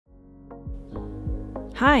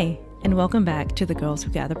Hi, and welcome back to the Girls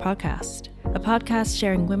Who Gather podcast, a podcast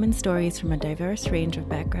sharing women's stories from a diverse range of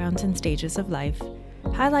backgrounds and stages of life,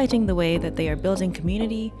 highlighting the way that they are building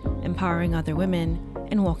community, empowering other women,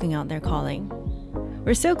 and walking out their calling.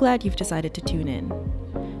 We're so glad you've decided to tune in.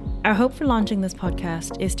 Our hope for launching this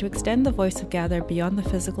podcast is to extend the voice of Gather beyond the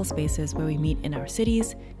physical spaces where we meet in our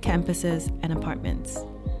cities, campuses, and apartments.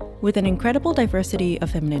 With an incredible diversity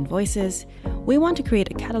of feminine voices, we want to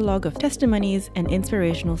create a catalog of testimonies and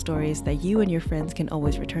inspirational stories that you and your friends can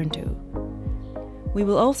always return to. We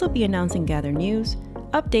will also be announcing Gather news,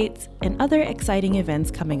 updates, and other exciting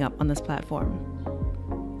events coming up on this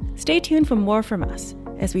platform. Stay tuned for more from us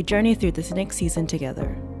as we journey through this next season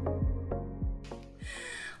together.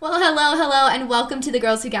 Well, hello, and welcome to the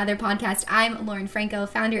Girls Who Gather podcast. I'm Lauren Franco,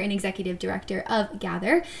 founder and executive director of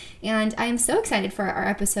Gather, and I am so excited for our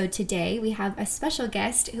episode today. We have a special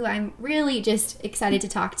guest who I'm really just excited to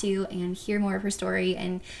talk to and hear more of her story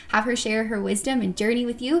and have her share her wisdom and journey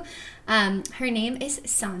with you. Her name is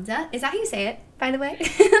Sanza. Is that how you say it, by the way?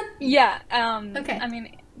 Yeah. Okay. I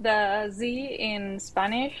mean, the Z in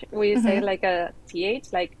Spanish, we say like a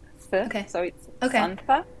TH, like th, okay. So it's okay.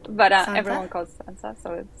 Sanza, but Sanza? everyone calls Sanza,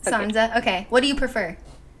 so it's okay. Sanza, okay. What do you prefer?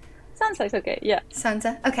 Sanza is okay, yeah.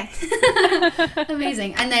 Sanza, okay.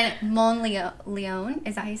 Amazing. And then Monleon,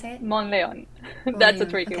 is that how you say it? Monleon. That's a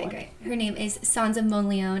tricky okay, one. Great. Her name is Sanza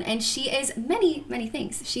Monleon, and she is many, many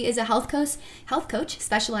things. She is a health coach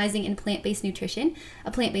specializing in plant-based nutrition, a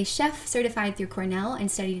plant-based chef certified through Cornell and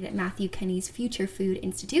studied at Matthew Kenny's Future Food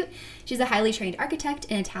Institute. She's a highly trained architect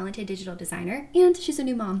and a talented digital designer, and she's a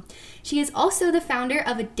new mom. She is also the founder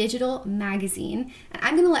of a digital magazine, and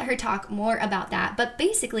I'm going to let her talk more about that, but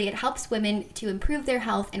basically it helps women to improve their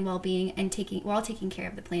health and well-being and while taking care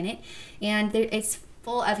of the planet, and it's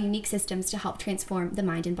full of unique systems to help transform the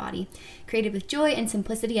mind and body, created with joy and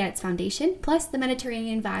simplicity at its foundation, plus the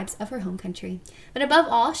Mediterranean vibes of her home country. But above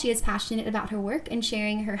all, she is passionate about her work and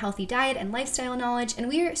sharing her healthy diet and lifestyle knowledge, and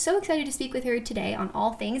we are so excited to speak with her today on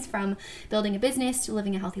all things from building a business to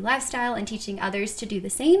living a healthy lifestyle and teaching others to do the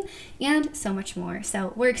same, and so much more.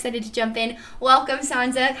 So we're excited to jump in. Welcome,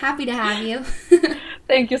 Sanza. Happy to have you.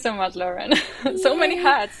 Thank you so much, Lauren. So many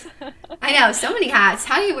hats. I know, so many hats.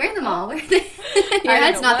 How do you wear them all? Where are they? Your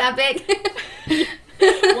head's not that big.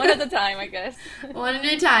 One at a time, I guess. One at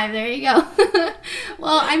a time. There you go.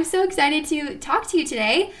 Well, I'm so excited to talk to you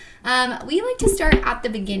today. We like to start at the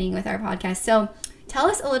beginning with our podcast. So tell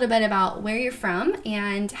us a little bit about where you're from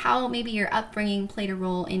and how maybe your upbringing played a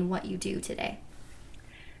role in what you do today.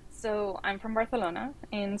 So I'm from Barcelona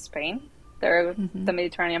in Spain. There the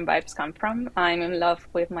Mediterranean vibes come from. I'm in love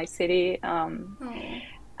with my city.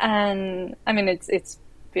 And I mean, it's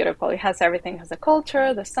beautiful. It has everything. It has the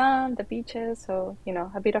culture, the sun, the beaches. So,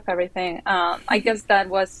 a bit of everything. I guess that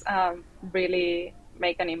was really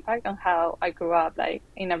make an impact on how I grew up, like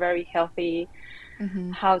in a very healthy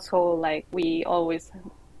household. Like we always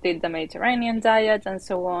did the Mediterranean diet and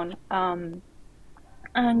so on. And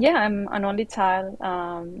yeah, I'm an only child.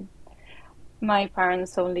 My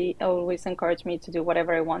parents always encouraged me to do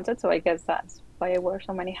whatever I wanted. So I guess that's why I wear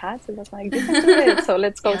so many hats. It was like, you can do it, so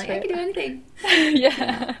let's go to it. I can do anything.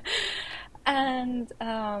 Yeah. And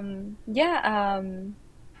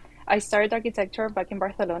I started architecture back in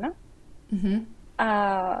Barcelona.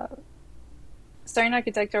 Starting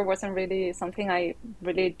architecture wasn't really something I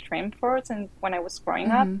really dreamed for since when I was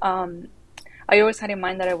growing up. I always had in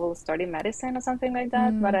mind that I will study medicine or something like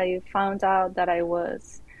that, but I found out that I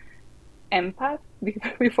was empath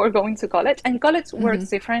before going to college, and college works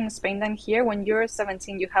different in Spain than here. When you're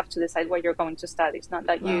 17, you have to decide what you're going to study. It's not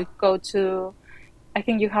like you go to, I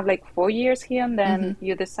think you have like 4 years here and then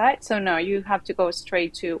you decide. So no, you have to go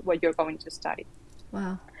straight to what you're going to study.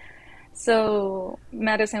 Wow. So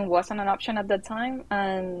medicine wasn't an option at that time,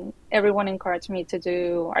 and everyone encouraged me to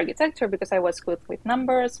do architecture because I was good with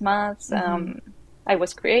numbers, maths. I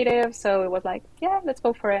was creative, so it was like, yeah, let's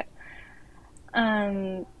go for it.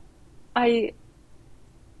 And I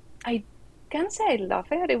can't say I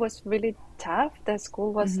love it. It was really tough. The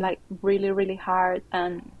school was like really, really hard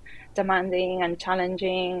and demanding and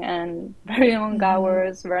challenging and very long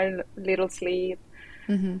hours, very little sleep.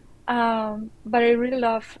 But I really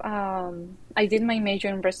love, I did my major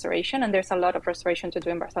in restoration, and there's a lot of restoration to do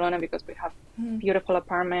in Barcelona because we have beautiful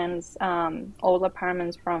apartments, old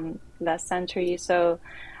apartments from last century. So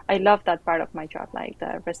I love that part of my job, like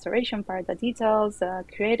the restoration part, the details, the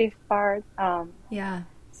creative part. Yeah.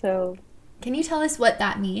 So, can you tell us what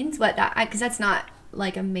that means? Because that's not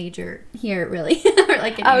like a major here, really, or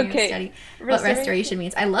like an area of study. What restoration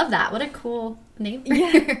means? I love that. What a cool name for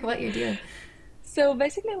what you're doing. So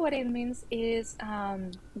basically, what it means is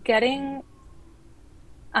getting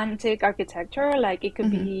antique architecture. Like it could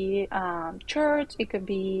be church, it could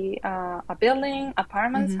be a building,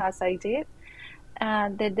 apartments, as I did.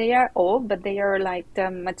 That they are old, but they are like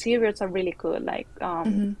the materials are really good. Like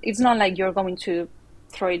it's not like you're going to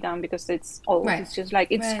throw it down because it's old. Right. It's just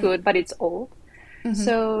like it's Right. good, but it's old.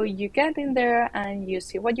 So you get in there and you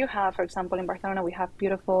see what you have. For example, in Barcelona, we have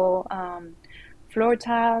beautiful floor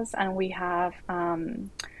tiles, and we have how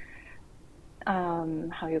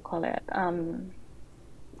you call it,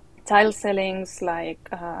 tile ceilings, like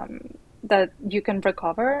that you can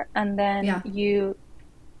recover, and then Yeah. you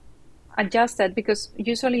adjust it, because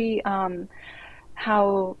usually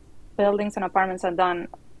how buildings and apartments are done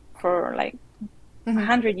for like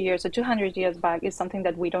 100 years or 200 years back is something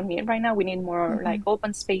that we don't need right now. We need more like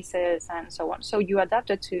open spaces and so on. So you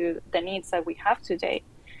adapt it to the needs that we have today,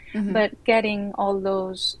 but getting all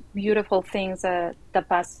those beautiful things that the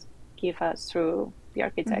past give us through the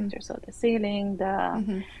architecture. So the ceiling,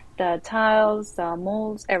 the tiles, the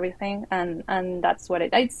molds, everything, and that's what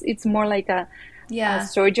it's more like a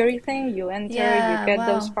surgery thing. You enter, you get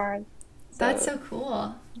those parts. So that's so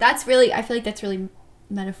cool. That's really, I feel like that's really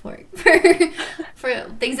metaphoric for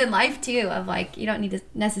things in life too, of like you don't need to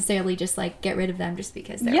necessarily just like get rid of them just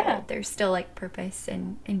because they're old. There's still like purpose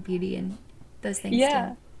and beauty and those things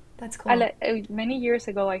too. That's cool. Many years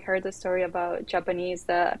ago I heard a story about Japanese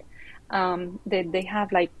that they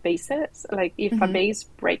have like bases. Like if a base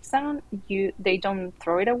breaks down, they don't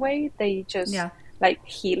throw it away, they just like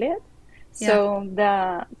heal it. So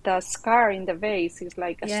the scar in the vase is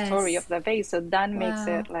like a story of the vase, so that makes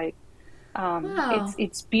it like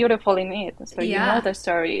it's beautiful in it. So you know the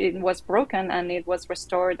story. It was broken and it was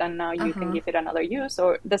restored, and now you can give it another use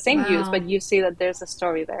or the same use, but you see that there's a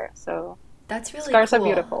story there. So that's really scars cool. are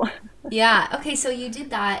beautiful. Okay, so you did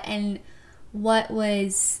that, and what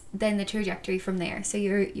was then the trajectory from there? So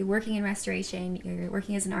you're working in restoration, you're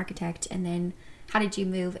working as an architect, and then how did you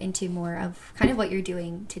move into more of kind of what you're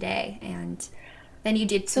doing today? And then you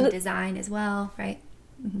did some design as well, right?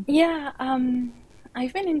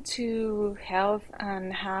 I've been into health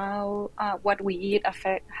and how what we eat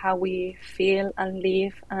affect how we feel and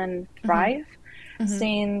live and thrive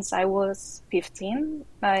since I was 15.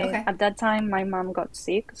 At that time, my mom got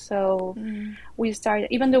sick, so we started,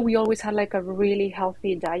 even though we always had like a really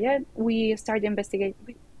healthy diet, we started investigating.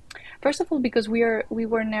 First of all, because we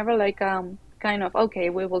were never like kind of,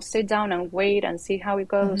 okay, we will sit down and wait and see how it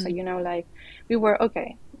goes. So, like we were,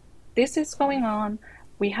 okay, this is going on.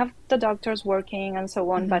 We have the doctors working and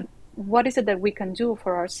so on, but what is it that we can do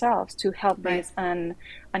for ourselves to help this and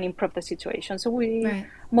improve the situation? So we,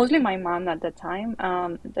 mostly my mom at the time,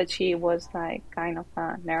 that she was like kind of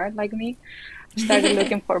a nerd like me, started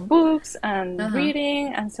looking for books and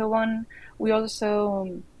reading and so on. We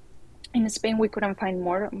also, in Spain, we couldn't find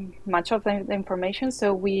much of the information,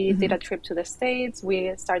 so we did a trip to the States.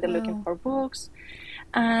 We started looking for books,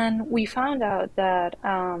 and we found out that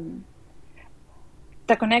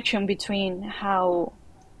the connection between how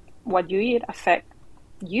what you eat affect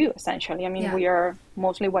you, essentially. I mean, we are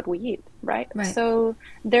mostly what we eat, right? So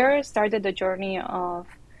there started the journey of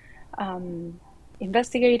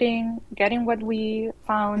investigating, getting what we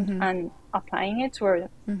found, and applying it to our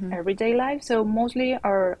everyday life. So mostly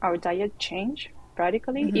our diet changed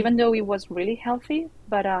radically, even though it was really healthy,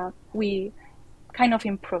 but we kind of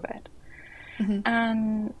improved it.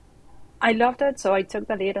 And I loved it, so I took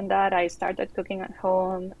the lead on that. I started cooking at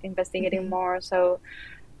home, investigating more. So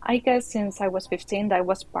I guess since I was 15, that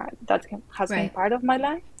has been part of my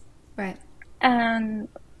life. And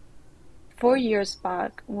 4 years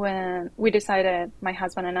back, when we decided, my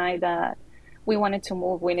husband and I, that we wanted to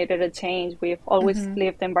move, we needed a change. We've always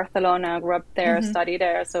lived in Barcelona, grew up there, studied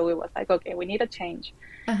there. So we was like, okay, we need a change.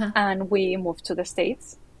 And we moved to the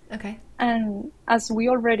States. And as we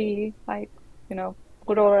already,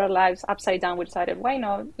 put all our lives upside down, we decided, why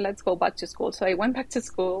not? Let's go back to school. So I went back to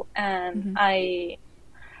school and I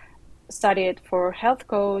studied for health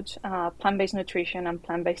coach, plant-based nutrition, and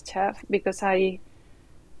plant-based chef, because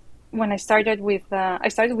when I started with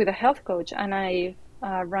a health coach, and I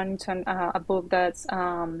run into a book that's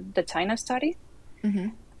the China study,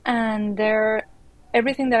 and there,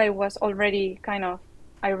 everything that I was already I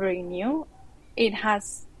already knew, it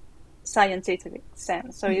has scientific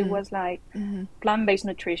sense. So it was like plant-based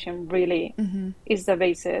nutrition really is the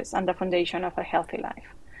basis and the foundation of a healthy life.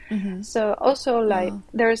 So also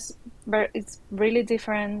it's really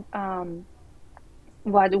different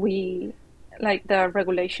what we like the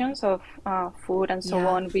regulations of food and so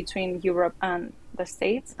on between Europe and the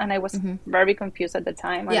States, and I was very confused at the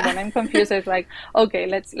time. And when I'm confused, it's like, okay,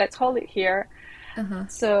 let's hold it here.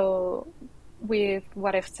 So with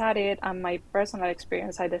what I've studied and my personal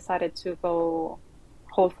experience, I decided to go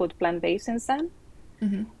whole food plant-based instead.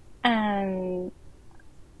 Mm-hmm. and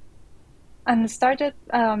started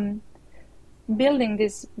building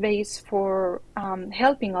this base for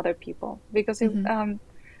helping other people, because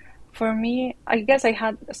for me, I guess I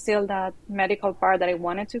had still that medical part that I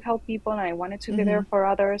wanted to help people and I wanted to be there for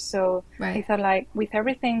others. So I thought, like, with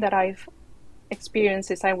everything that I've experienced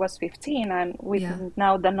since I was 15 and with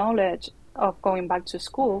now the knowledge of going back to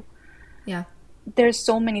school, there's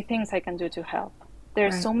so many things I can do to help.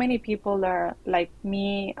 There's so many people that are like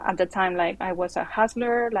me at the time. Like, I was a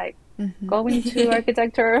hustler, like going to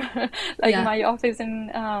architecture, like my office in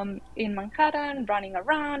Manhattan, running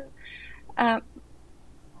around.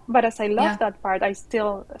 But as I love that part, I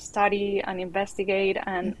still study and investigate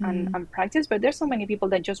and practice. But there's so many people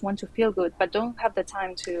that just want to feel good, but don't have the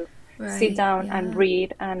time to sit down and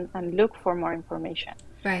read and look for more information.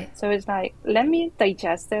 Right. So it's like, let me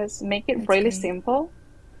digest this, make it really simple,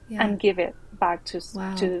 and give it back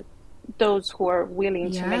to those who are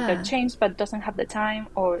willing to make the change but doesn't have the time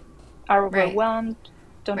or are overwhelmed,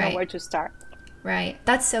 don't know where to start. Right.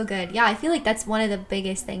 That's so good. Yeah, I feel like that's one of the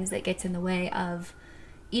biggest things that gets in the way of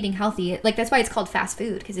eating healthy. Like, that's why it's called fast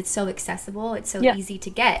food, because it's so accessible, it's so easy to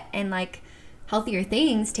get, and like healthier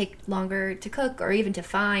things take longer to cook or even to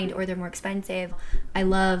find, or they're more expensive. I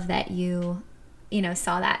love that you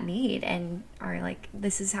saw that need and are like,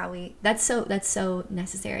 this is how that's so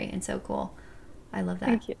necessary and so cool. I love that.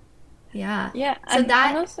 Thank you. Yeah. Yeah. So and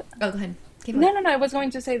that also, go ahead. No, I was going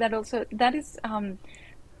to say that also, that is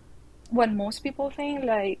what most people think,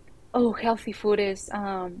 like, oh, healthy food is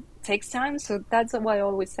takes time. So that's why I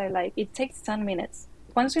always say, like, it takes 10 minutes.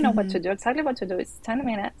 Once you know what to do, exactly what to do, it's 10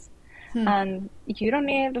 minutes. And you don't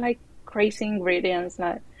need like crazy ingredients.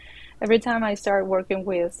 Like, every time I start working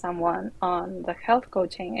with someone on the health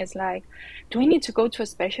coaching, it's like, do we need to go to a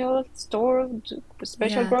special store,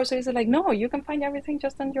 special groceries? Like, no, you can find everything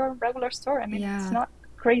just in your regular store. I mean, it's not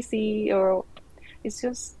crazy, or it's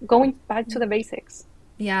just going back to the basics.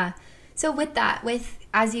 Yeah. So with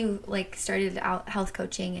as you like started out health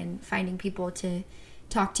coaching and finding people to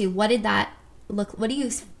talk to, what did that look? What do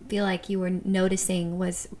you feel like you were noticing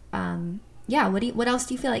was, what else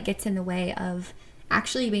do you feel like gets in the way of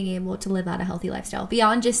actually being able to live out a healthy lifestyle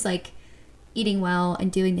beyond just like eating well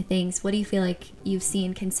and doing the things? What do you feel like you've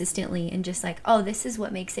seen consistently and just like, oh, this is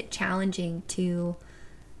what makes it challenging to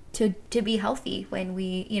be healthy when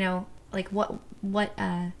we, like what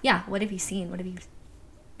have you seen? What have you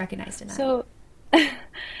recognized in that? So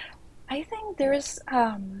I think there's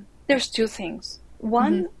two things.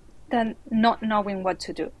 One, the not knowing what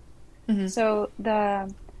to do. So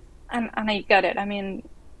and I get it. I mean,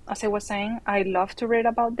 as I was saying, I love to read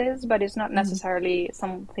about this, but it's not necessarily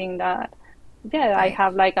something that, I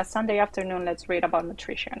have like a Sunday afternoon, let's read about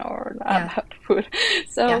nutrition or about food.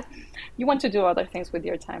 So you want to do other things with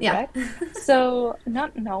your time, right? So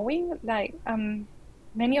not knowing, like,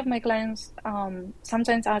 many of my clients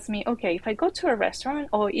sometimes ask me, okay, if I go to a restaurant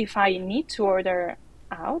or if I need to order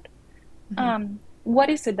out,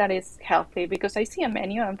 what is it that is healthy? Because I see a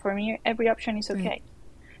menu and for me, every option is okay.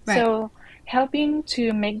 So helping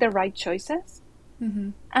to make the right choices.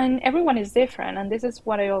 And everyone is different. And this is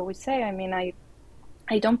what I always say. I mean, I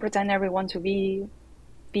don't pretend everyone to be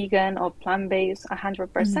vegan or plant-based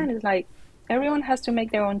 100%. It's like, everyone has to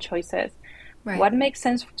make their own choices. What makes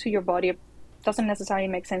sense to your body doesn't necessarily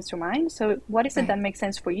make sense to mine. So what is it that makes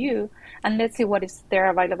sense for you? And let's see what is there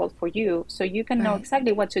available for you, so you can know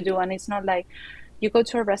exactly what to do. And it's not like you go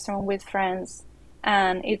to a restaurant with friends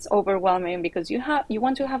and it's overwhelming because you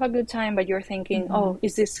want to have a good time, but you're thinking, oh,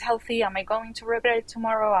 is this healthy? Am I going to regret it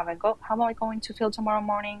tomorrow? How am I going to feel tomorrow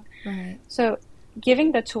morning? So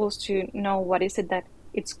giving the tools to know what is it that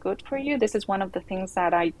it's good for you, this is one of the things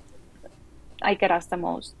that I get asked the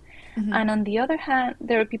most. And on the other hand,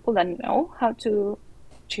 there are people that know how to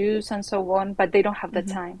choose and so on, but they don't have the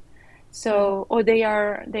time. So, or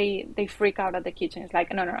they freak out at the kitchen. It's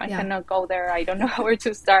like, no, I cannot go there. I don't know where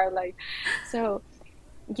to start. Like, so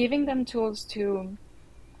giving them tools to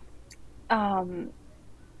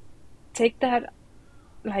take that,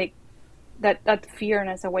 like, that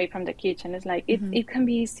fearness away from the kitchen. Is like, it can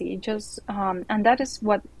be easy. Just, and that is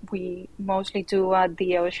what we mostly do at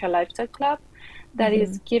the Ocean Lifestyle Club. That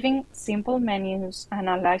is giving simple menus and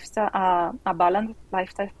a balanced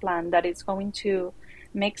lifestyle plan that is going to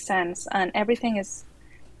make sense, and everything is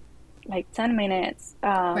like 10 minutes,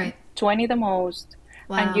 20 the most.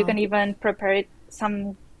 And you can even prepare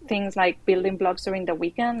some things like building blocks during the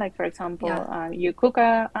weekend. Like, for example, you cook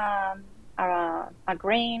a a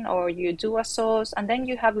grain or you do a sauce, and then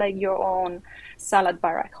you have like your own salad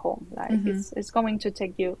bar at home. Like it's going to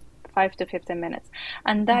take you 5 to 15 minutes.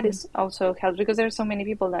 And that is also helps because there's so many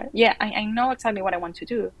people that, I know exactly what I want to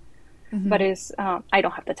do, but it's, I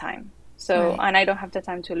don't have the time. So, and I don't have the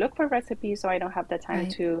time to look for recipes, so I don't have the time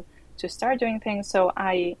to start doing things. So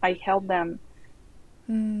I help them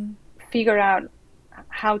figure out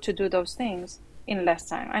how to do those things in less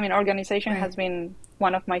time. I mean, organization has been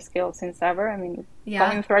one of my skills since ever. I mean,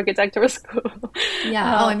 going through architecture school.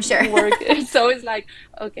 I'm sure. Work. So it's like,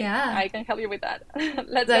 okay, I can help you with that.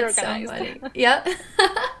 Let's get organized. So funny. Yeah.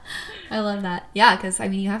 I love that. Yeah, because I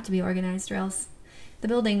mean, you have to be organized or else the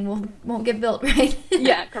building won't get built, right?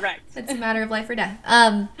 Yeah, correct. It's a matter of life or death.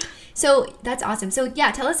 So that's awesome. So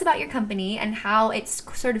tell us about your company and how it's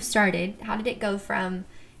sort of started. How did it go from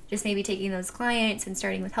just maybe taking those clients and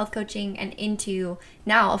starting with health coaching and into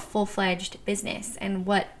now a full-fledged business? And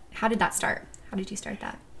how did that start? How did you start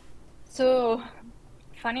that? So,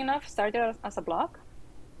 funny enough, started as a blog.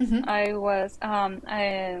 I was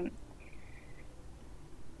and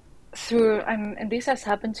this has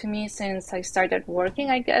happened to me since I started working,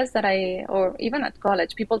 I guess, or even at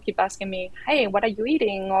college, people keep asking me, hey, what are you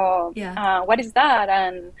eating? Or what is that?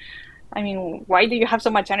 And I mean, why do you have so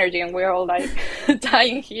much energy? And we're all like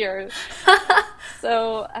dying here.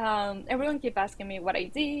 So everyone keep asking me what I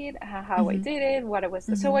did, how I did it, what it was.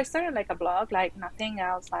 So I started like a blog, like nothing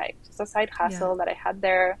else, like just a side hustle that I had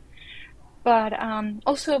there. But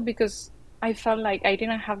also because I felt like I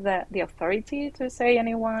didn't have the authority to say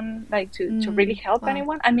anyone, like to really help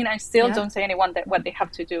anyone. I mean, I still don't say anyone that what they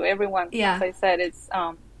have to do. Everyone, as I said, it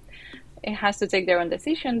has to take their own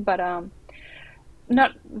decision, but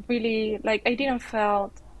not really, like I didn't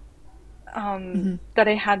felt that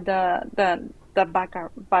I had the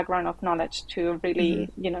background of knowledge to really,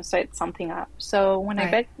 set something up. So when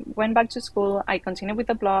I went back to school, I continued with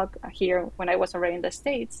the blog here when I was already in the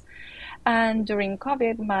States. And during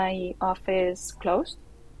COVID, my office closed.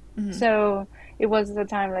 So it was the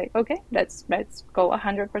time like, okay, let's go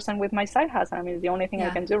 100% with my side hustle. I mean, it's the only thing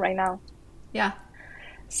I can do right now. Yeah.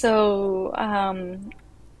 So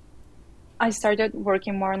I started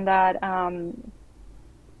working more on that.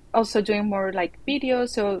 Also doing more like videos.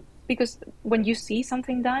 So because when you see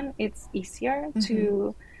something done, it's easier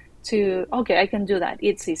to okay, I can do that.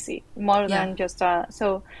 It's easy more than just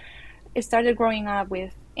so it started growing up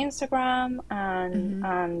with Instagram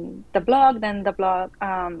and the blog. Then the blog,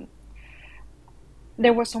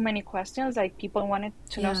 there were so many questions, like people wanted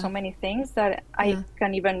to know so many things that I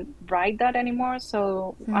can't even write that anymore.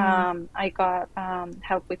 So I got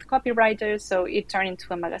help with copywriters, so it turned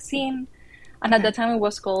into a magazine. And at the time it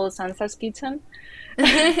was called Sanza's Kitchen.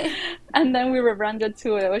 And then we rebranded to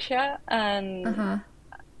Eosha, and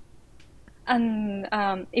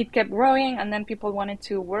it kept growing, and then people wanted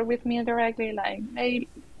to work with me directly, like, hey,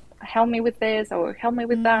 help me with this or help me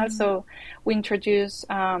with that. So we introduced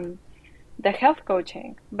the health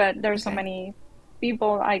coaching, but there's so many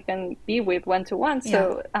people I can be with one-to-one.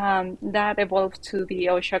 So that evolved to the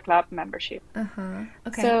Eosha Club membership.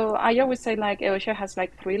 So I always say like Eosha has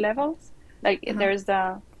like 3 levels. Like there's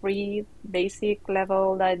the free basic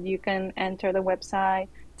level that you can enter the website,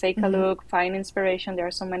 take a look, find inspiration. There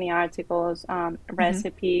are so many articles,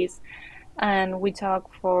 recipes, and we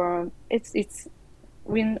talk for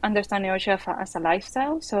we understand Eosha as a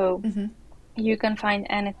lifestyle. So you can find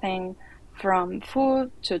anything from food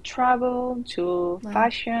to travel to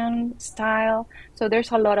fashion, style. So there's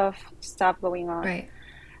a lot of stuff going on.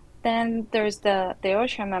 Then there's the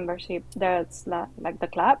Eosha membership. That's like the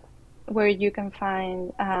club, where you can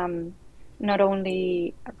find not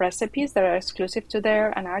only recipes that are exclusive to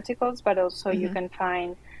there and articles, but also you can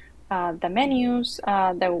find the menus.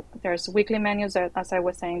 There's weekly menus that, as I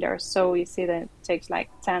was saying, they're so easy that it takes like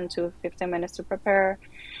 10 to 15 minutes to prepare,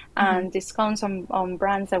 and discounts on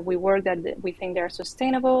brands that we work that we think they're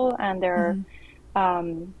sustainable and they're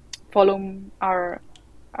follow our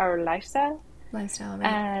lifestyle, right?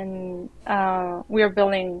 And we are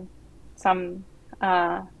building some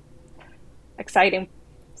exciting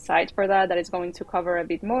site for that is going to cover a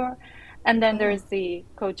bit more. And then there's the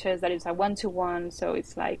coaches that is a one-to-one, so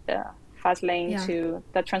it's like the fast lane to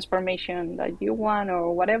the transformation that you want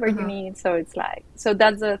or whatever you need. So it's like, so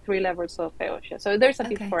that's the 3 levels of Eosha. So there's a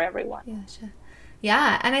bit for everyone.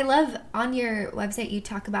 And I love on your website you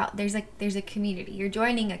talk about there's a community. You're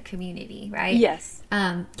joining a community, right? Yes.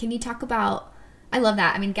 Can you talk about, I love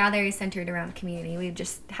that. I mean, Gather is centered around community. We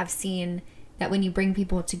just have seen that when you bring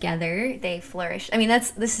people together, they flourish. I mean,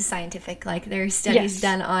 this is scientific. Like, there are studies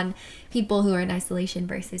done on people who are in isolation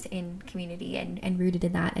versus in community and rooted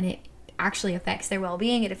in that. And actually affects their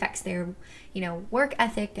well-being. It affects their, work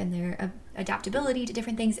ethic and their adaptability to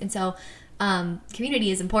different things. And so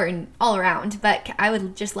community is important all around. But I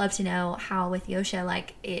would just love to know how with Yosha,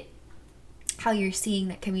 how you're seeing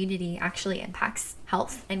that community actually impacts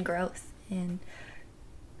health and growth. And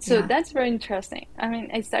so that's very interesting. I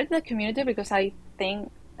mean, I started the community because I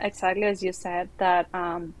think exactly as you said that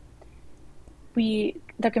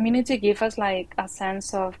the community gives us like a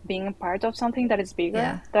sense of being a part of something that is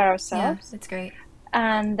bigger than ourselves. Yeah, that's great.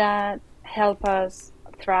 And that help us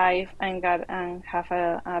thrive and have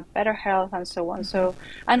a better health and so on. So,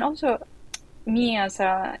 and also me as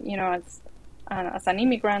as an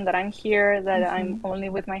immigrant that I'm here, that I'm only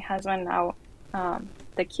with my husband now,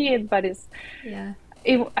 the kid, but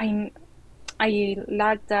I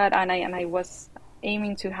lacked that, and I was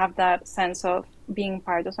aiming to have that sense of being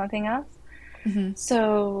part of something else.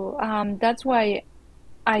 So that's why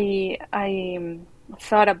I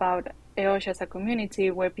thought about EOSH as a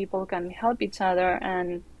community where people can help each other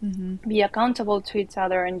and be accountable to each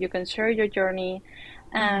other, and you can share your journey.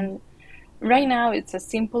 And right now it's as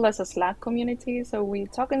simple as a Slack community. So we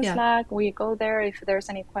talk in Slack, we go there. If there's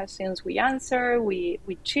any questions, we answer, we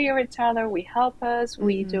cheer each other, we help us,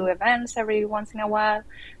 we do events every once in a while.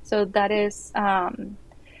 So that is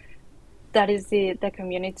the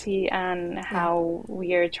community, and how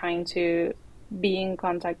we are trying to be in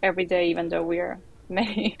contact every day, even though we are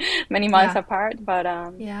many miles apart. But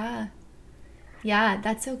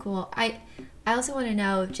that's so cool. I also want to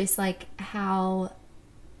know just like how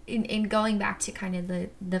in going back to kind of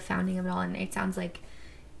the founding of it all, and it sounds like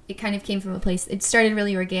it kind of came from a place, it started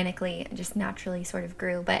really organically and just naturally sort of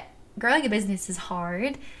grew, but growing a business is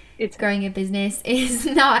hard. Growing a business is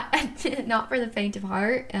not for the faint of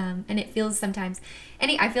heart, and it feels sometimes,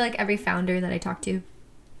 I feel like every founder that I talk to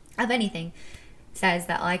of anything says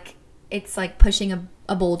that like it's like pushing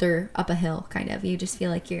a boulder up a hill, kind of. You just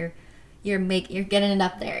feel like you're getting it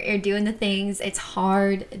up there, you're doing the things. It's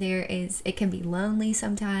hard. It can be lonely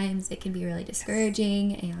sometimes, it can be really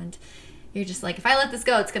discouraging, and you're just like, if I let this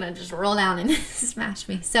go, it's gonna just roll down and smash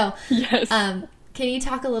me. So can you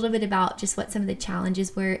talk a little bit about just what some of the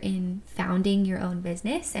challenges were in founding your own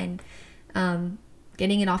business and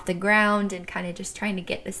getting it off the ground and kind of just trying to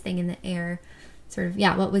get this thing in the air? Sort of,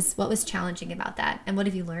 what was challenging about that, and what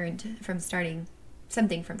have you learned from starting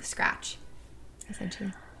something from scratch,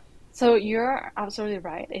 essentially? So you're absolutely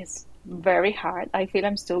right. It's very hard. I feel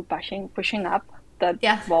I'm still pushing up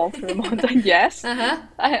that wall through the mountain. Yes.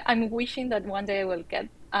 I'm wishing that one day I will get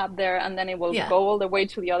up there and then it will go all the way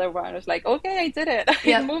to the other one. It's like, okay, I did it.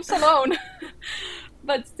 It moves alone.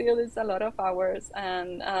 But still, it's a lot of hours.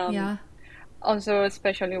 And also,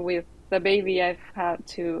 especially with the baby, I've had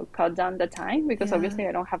to cut down the time because obviously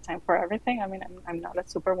I don't have time for everything. I mean, I'm not a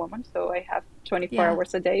superwoman, so I have 24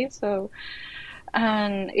 hours a day. So,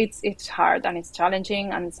 and it's hard and it's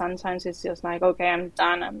challenging, and sometimes it's just like, okay, I'm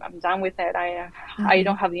done. I'm done with it. I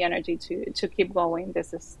don't have the energy to keep going.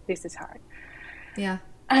 This is hard. Yeah.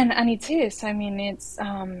 And it is. I mean, it's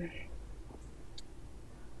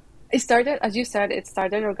it started, as you said, it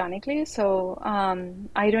started organically. So I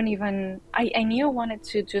knew I wanted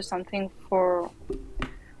to do something for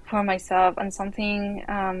myself, and something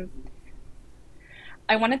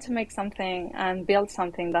I wanted to make something and build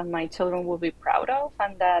something that my children will be proud of,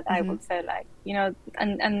 and that I would say, like,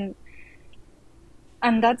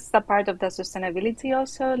 and that's the part of the sustainability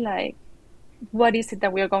also, like, what is it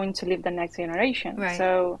that we are going to leave the next generation? Right.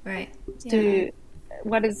 So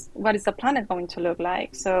what is the planet going to look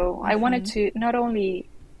like? So I wanted to not only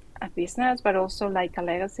a business, but also like a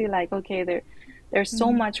legacy, like, okay, there's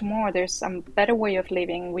so much more. There's some better way of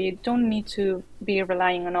living. We don't need to be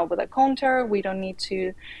relying on over the counter. We don't need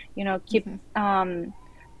to, keep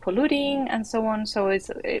polluting and so on. So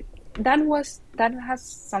that has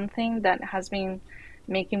something that has been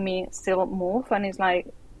making me still move. And it's like,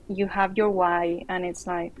 you have your why, and it's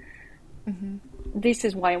like, this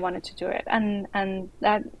is why I wanted to do it. And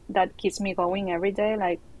that keeps me going every day.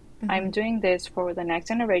 Like, I'm doing this for the next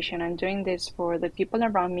generation. I'm doing this for the people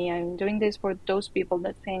around me. I'm doing this for those people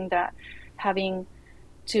that think that having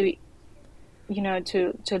to,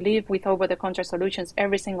 to live with over-the-counter solutions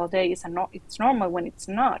every single day it's normal, when it's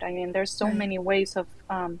not. I mean, there's so many ways of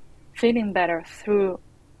feeling better through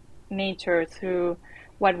nature, through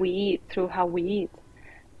what we eat, through how we eat.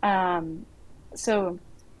 So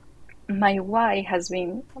my why has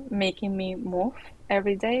been making me move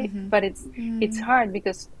every day, but it's hard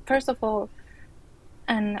because, first of all,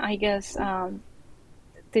 and I guess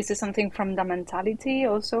this is something from the mentality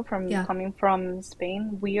also, from coming from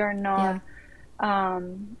Spain, we are not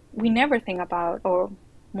we never think about, or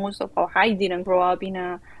I didn't grow up in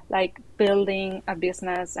a like building a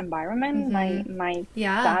business environment. Mm-hmm. My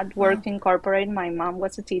Yeah. dad worked in corporate. My mom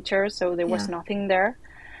was a teacher, so there was Yeah. nothing there.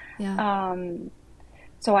 Yeah.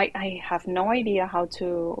 So I have no idea how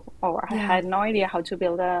to, or I Yeah. had no idea how to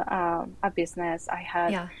build a business. I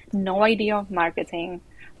had Yeah. no idea of marketing.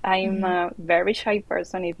 I'm Mm-hmm. a very shy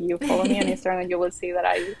person. If you follow me on Instagram, you will see that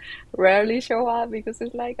I rarely show up because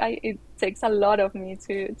it's like it takes a lot of me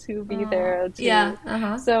to be Oh, there yeah. to,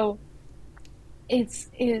 Uh-huh. so it's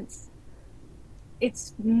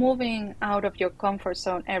it's moving out of your comfort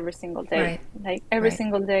zone every single day. Right. Like every Right.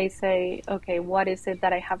 single day, say, okay, what is it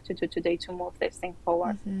that I have to do today to move this thing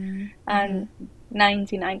forward? Mm-hmm. Mm-hmm. And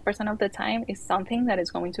 99% of the time is something that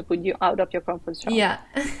is going to put you out of your comfort zone. Yeah.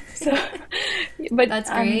 So, but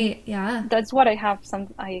That's great. Yeah. that's what I have.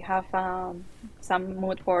 I have some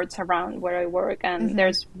mood boards around where I work, and Mm-hmm.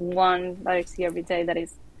 there's one that I see every day that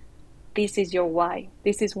is, this is your why.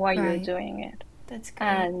 This is why you're Right. doing it. That's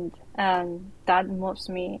great. And that moves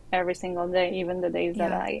me every single day, even the days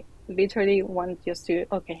that Yeah. I literally want just to,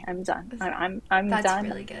 okay, I'm done. I'm That's done.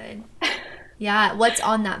 really good. Yeah. What's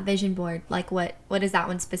on that vision board? Like what does that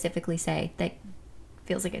one specifically say that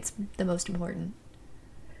feels like it's the most important?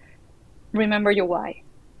 Remember your why.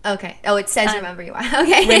 Okay. Oh, it says And remember your why.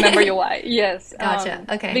 Okay. remember your why. Yes. Gotcha.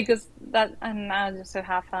 Okay. Because that, and I just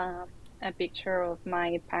have a picture of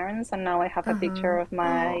my parents, and now I have a picture Uh-huh. of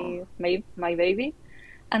Oh. my baby,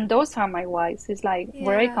 and those are my whys. It's like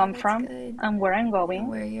where I Yeah, come that's from good. and where I'm And going,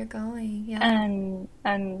 where you're going. Yeah.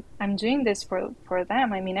 and I'm doing this for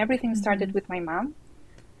them. I mean, everything Mm-hmm. started with my mom,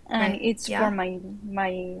 and Right. it's for Yeah.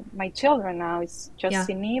 my children now. It's just Yeah.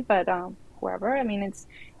 Sydney, but whoever. I mean,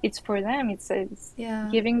 it's for them. It's Yeah.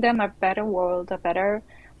 giving them a better world, a better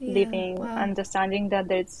Yeah. living, Wow. understanding that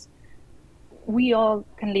we all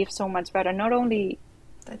can live so much better, not only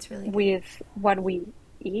That's really good. with what we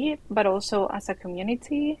eat, but also as a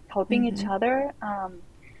community, helping each Mm-hmm. other,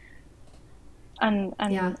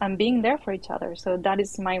 Yeah. and being there for each other. So that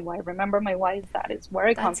is my why. Remember, my why is that is where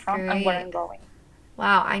I come That's from and where I'm great. going.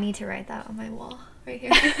 Wow, I need to write that on my wall right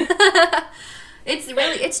here.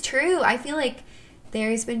 It's true. I feel like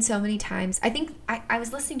there's been so many times. I think I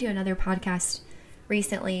was listening to another podcast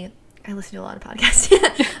recently. I listen to a lot of podcasts.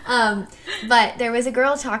 But there was a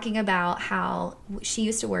girl talking about how she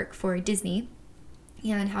used to work for Disney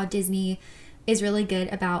and how Disney is really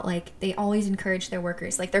good about, like, they always encourage their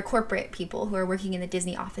workers, like their corporate people who are working in the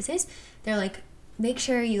Disney offices. They're like, make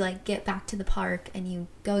sure you like get back to the park and you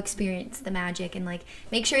go experience the magic, and like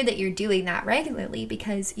make sure that you're doing that regularly,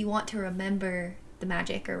 because you want to remember the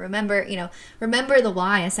magic, or remember the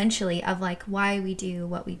why, essentially, of like why we do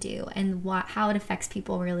what we do and how it affects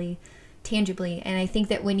people really tangibly. And I think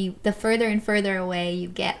that when the further and further away you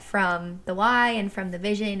get from the why and from the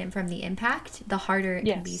vision and from the impact, the harder it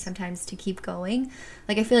can be Yes. sometimes to keep going.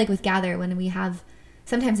 Like, I feel like with Gather, when we have,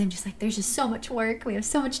 sometimes I'm just like, there's just so much work, we have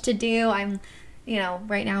so much to do. Right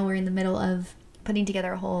now we're in the middle of putting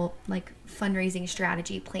together a whole like fundraising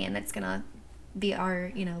strategy plan that's gonna be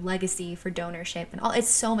our legacy for donorship and all. It's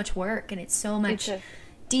so much work and it's so much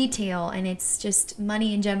detail, and it's just,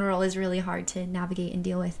 money in general is really hard to navigate and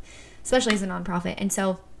deal with, especially as a nonprofit. And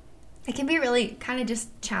so it can be really kind of just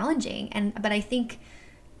challenging. But I think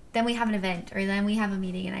then we have an event, or then we have a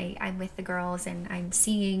meeting, and I'm with the girls and I'm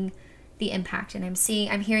seeing the impact, and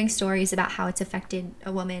I'm hearing stories about how it's affected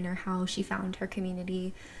a woman, or how she found her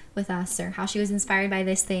community with us, or how she was inspired by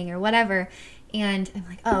this thing or whatever. And I'm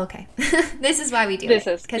like, oh, okay. This is why we do it,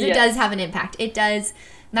 because it does have an impact. It does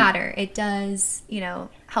matter. It does,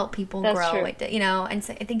 help people grow. And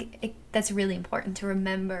so I think that's really important to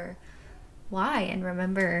remember why, and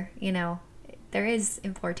remember, there is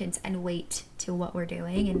importance and weight to what we're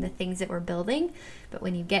doing and the things that we're building. But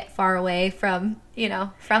when you get far away from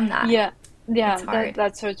that, it's hard.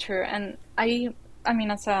 That's so true. And I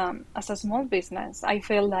mean, as a small business, I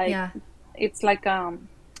feel like it's like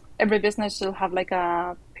every business should have like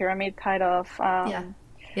a pyramid kind of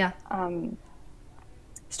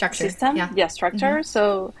structure system. Structure. Mm-hmm.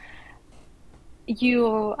 So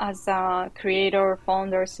you, as a creator,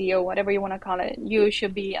 founder, CEO, whatever you want to call it, you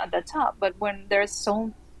should be at the top. But when there's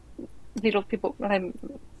so little people,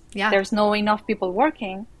 there's no enough people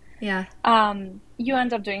working, you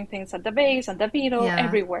end up doing things at the base, at the middle,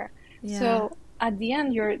 everywhere. So at the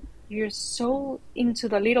end, you're so into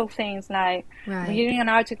the little things, like reading an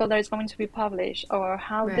article that is going to be published, or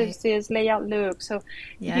how does this layout look. So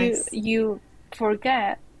you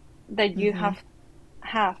forget that you have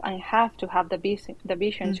to have the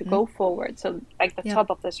vision to go forward. So like the top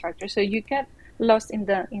of the structure. So you get lost in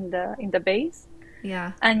the base,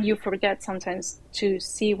 and you forget sometimes to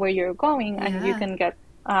see where you're going, and you can get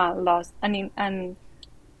lost. And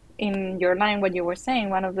in your line, what you were saying,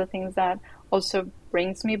 one of the things that also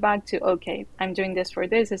brings me back to, okay, I'm doing this for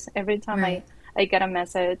this, is every time Right. I get a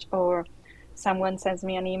message or someone sends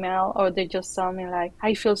me an email or they just tell me like,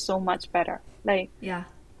 I feel so much better. Like Yeah.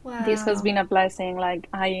 this has Wow. been a blessing. Like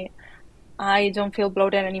I don't feel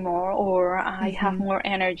bloated anymore, or I have Mm-hmm. more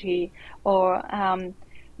energy, or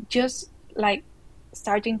just like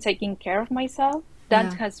starting taking care of myself. That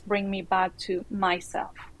Yeah. has bring me back to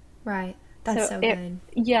myself. Right. That's So so good.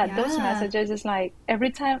 yeah, those Yeah. messages is like every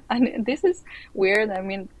time, and this is weird. I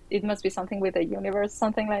mean, it must be something with the universe,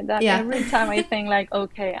 something like that. Yeah. Every time I think like,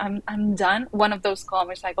 okay, I'm done. One of those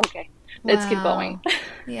comments like, okay, let's keep going. Wow.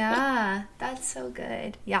 Yeah. That's so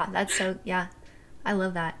good. Yeah. That's so, yeah. I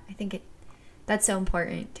love that. I think that's so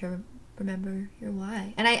important to remember your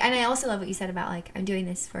why. And I also love what you said about like, I'm doing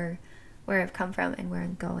this for where I've come from and where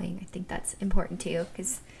I'm going. I think that's important too.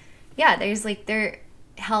 Because, yeah, there's like,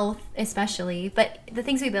 health especially, but the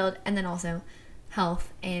things we build, and then also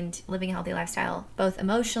health and living a healthy lifestyle, both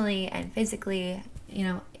emotionally and physically,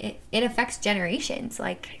 it affects generations.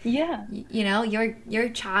 Like, Yeah, your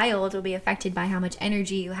child will be affected by how much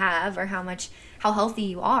energy you have or how healthy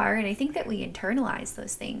you are. And I think that we internalize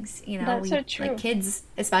those things. that's We, so like, true. kids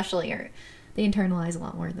especially, they internalize a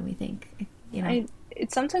lot more than we think.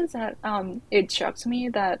 It's sometimes that it shocks me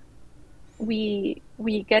that we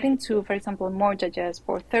get into, for example, mortgages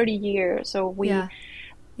for 30 years. So Yeah.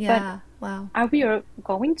 but Yeah. Wow. are we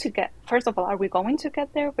going to get, first of all, are we going to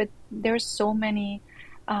get there? But there's so many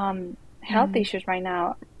health Mm-hmm. issues right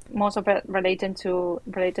now, most of it related to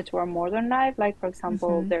our modern life. Like, for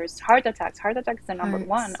example, Mm-hmm. there's heart attacks. Heart attacks is the number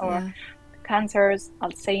one, Hearts. or Yeah. cancers,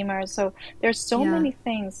 Alzheimer's. So there's so Yeah. many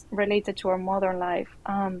things related to our modern life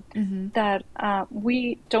Mm-hmm. that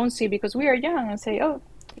we don't see because we are young and say, oh,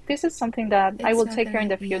 this is something that I It's will not take care in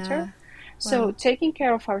gonna. the future. Yeah. So Wow. taking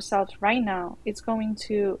care of ourselves right now, it's going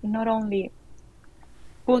to not only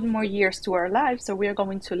put more years to our lives, so we are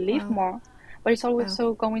going to live Wow. more, but it's Wow.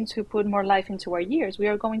 also going to put more life into our years. We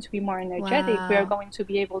are going to be more energetic. We are Wow. going to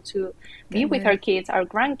be able to be Good with our word. kids, our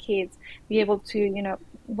grandkids, be able to,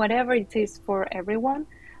 whatever it is for everyone.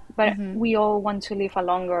 But Mm-hmm. we all want to live a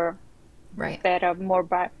longer, Right. better, more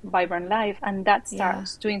vibrant life. And that Yeah.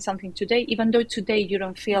 starts doing something today, even though today you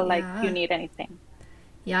don't feel like you Yeah. need anything.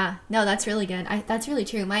 Yeah. No, that's really good. That's really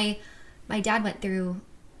true. My dad went through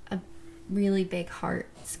a really big heart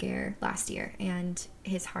scare last year, and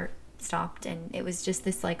his heart stopped, and it was just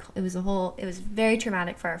this, like, it was very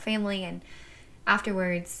traumatic for our family. And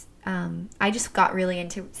afterwards, I just got really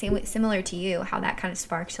into, similar to you, how that kind of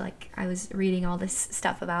sparked, like, I was reading all this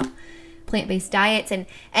stuff about plant-based diets, and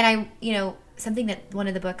I, something that one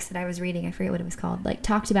of the books that I was reading, I forget what it was called, like,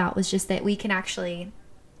 talked about, was just that we can actually,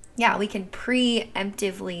 yeah, we can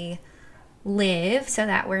preemptively live so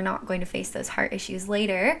that we're not going to face those heart issues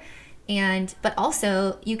later. But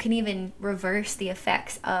also you can even reverse the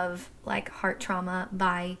effects of, like, heart trauma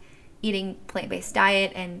by eating plant-based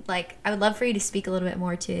diet. And, like, I would love for you to speak a little bit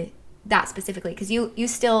more to that specifically, because you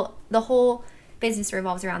still, the whole business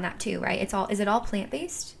revolves around that too, right? Is it all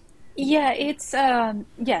plant-based? Yeah, it's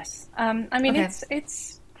yes. I mean, Okay.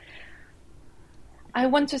 it's. I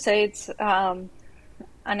want to say it's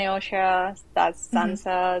Aneosha, that's Mm-hmm.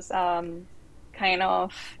 Sansa's kind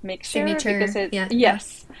of mixture, because Signature. it, Yeah. Yeah.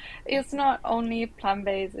 yes, it's not only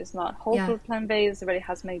plant-based, it's not whole Yeah. food plant-based, but it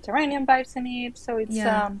has Mediterranean vibes in it. So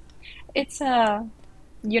Yeah. it's a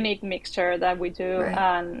unique mixture that we do, Right.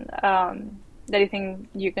 and that I think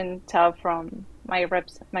you can tell from my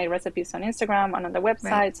recipes on Instagram and on the Right.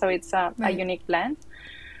 website. So it's a Right. unique blend,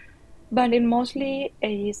 but it mostly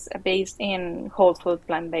is based in whole food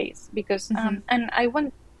plant-based, because Mm-hmm. and I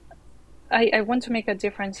want to make a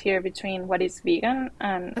difference here between what is vegan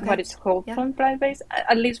and Okay. what is whole Yeah. food plant-based,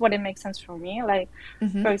 at least what it makes sense for me. Like,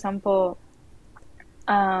 Mm-hmm. for example,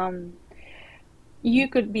 um, you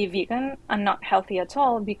could be vegan and not healthy at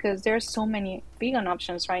all, because there's so many vegan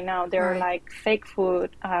options right now. There are Right. like fake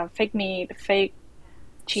food, fake meat, fake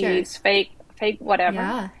Sure. cheese, fake whatever,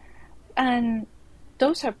 Yeah. and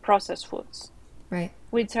those are processed foods, Right.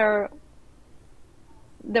 which are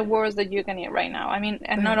the worst that you can eat right now. I mean,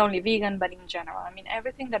 and not Right. only vegan, but in general. I mean,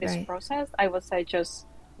 everything that is Right. processed, I would say just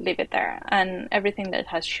leave it there. And everything that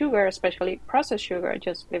has sugar, especially processed sugar,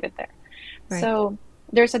 just leave it there. Right. So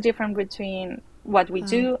there's a difference between what we Wow.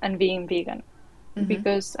 do and being vegan, Mm-hmm.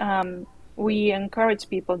 because we encourage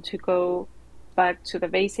people to go back to the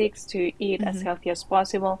basics, to eat as Mm-hmm. healthy as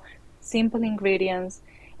possible, simple ingredients,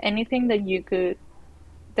 anything that you could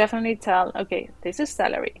definitely tell, okay, this is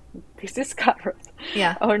celery, this is carrot,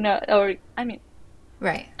 Yeah. or not, or I mean,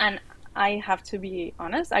 Right. and I have to be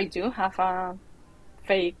honest, I do have a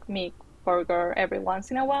fake meat burger every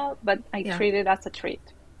once in a while, but I treat it as a treat.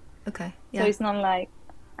 Okay. So it's not like,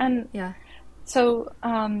 and yeah. so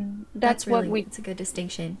that's really, what we. It's a good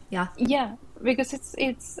distinction. Yeah. Yeah, because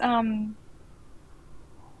it's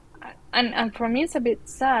and for me it's a bit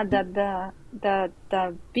sad that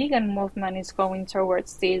the vegan movement is going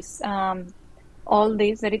towards this all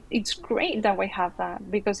this, that it's great that we have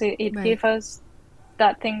that, because it gives us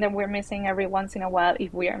that thing that we're missing every once in a while,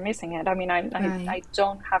 if we are missing it. I mean, I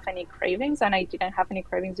don't have any cravings, and I didn't have any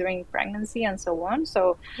cravings during pregnancy and so on.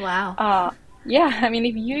 So wow. Yeah, I mean,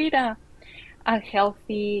 if you eat a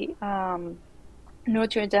healthy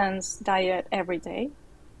nutrient-dense diet every day,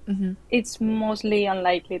 it's mostly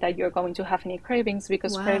unlikely that you're going to have any cravings,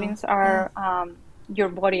 because cravings are your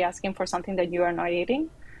body asking for something that you are not eating.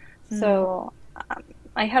 So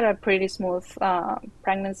I had a pretty smooth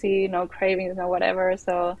pregnancy, no cravings, no whatever.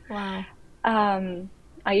 So I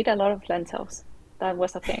eat a lot of lentils. That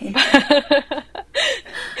was a thing.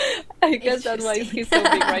 I guess that's why he's so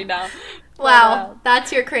big right now. Wow,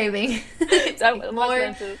 that's your craving. That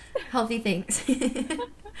more healthy things.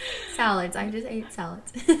 Salads. I just ate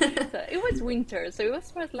salads. So it was winter, so it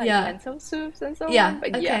was like lentil soups and so on.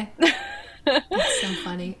 But okay. That's so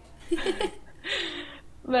funny.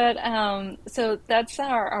 But so that's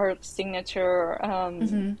our signature.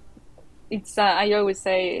 It's I always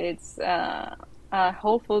say it's a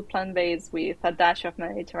whole food plant-based with a dash of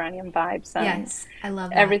Mediterranean vibes. And yes, I love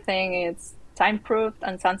that. Everything is time-proofed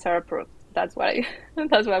and Sanza approved. That's what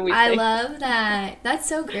that's what we say. I love that. That's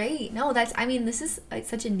so great. No, this is like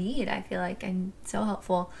such a need, I feel like, and so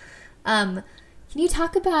helpful. Can you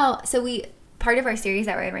talk about, part of our series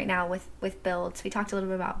that we're in right now with builds, we talked a little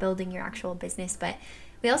bit about building your actual business, but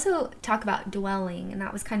we also talk about dwelling, and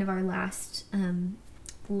that was kind of our last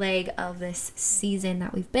leg of this season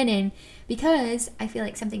that we've been in, because I feel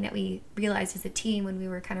like something that we realized as a team when we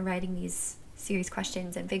were kind of writing these series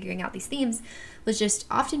questions and figuring out these themes was just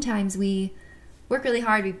oftentimes we work really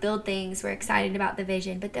hard, we build things, we're excited about the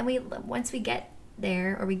vision, but then once we get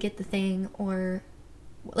there, or we get the thing, or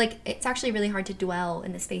like, it's actually really hard to dwell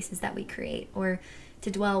in the spaces that we create, or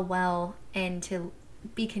to dwell well and to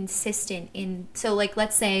be consistent in. So like,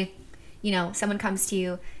 let's say, someone comes to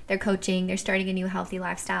you, they're coaching, they're starting a new healthy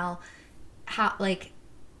lifestyle. Can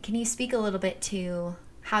you speak a little bit to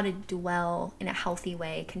how to dwell in a healthy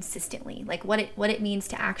way consistently, like what it means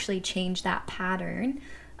to actually change that pattern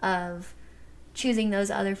of choosing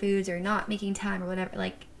those other foods or not making time or whatever.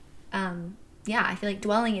 I feel like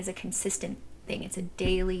dwelling is a consistent thing. It's a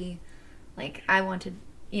daily, I want to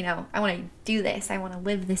do this, I want to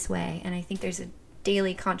live this way, and I think there's a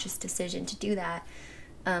daily conscious decision to do that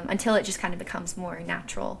until it just kind of becomes more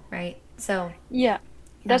natural, right? So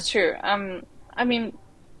that's true. I mean,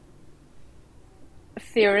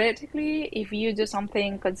 theoretically, if you do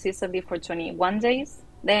something consistently for 21 days,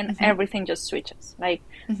 then everything just switches. Like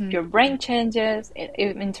your brain changes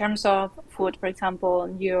in terms of food, for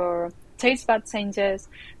example, your taste bud changes.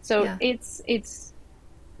 So it's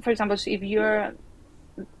for example, if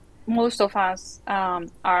most of us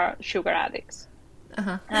are sugar addicts.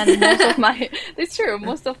 And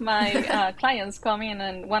most of my clients come in,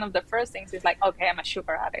 and one of the first things is like, okay, I'm a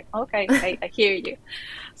sugar addict. Okay, I hear you.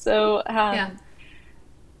 So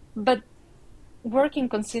but working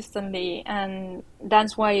consistently, and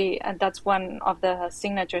that's why that's one of the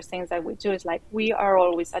signature things that we do, is like, we are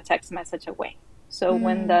always a text message away. So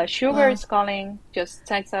when the sugar is calling, just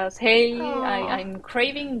text us, hey, I'm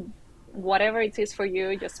craving whatever it is for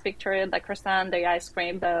you. Just picture it, the croissant, the ice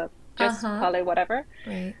cream, just call it whatever.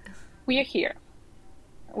 Right. We are here.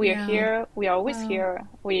 We are here. We are always here.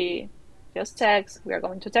 We just text. We are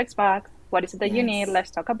going to text back. What is it that you need?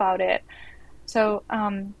 Let's talk about it. So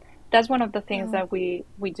that's one of the things that we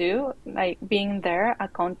do, like being there,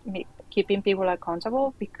 keeping people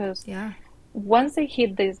accountable, because once they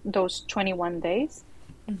hit those 21 days,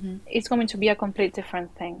 it's going to be a complete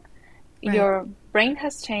different thing. Right. Your brain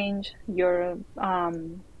has changed, your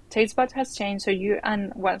taste buds has changed, so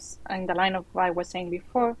was in the line of what I was saying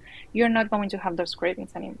before, you're not going to have those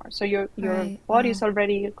cravings anymore. So your body is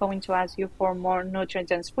already going to ask you for more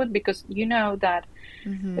nutrient-dense food, because you know that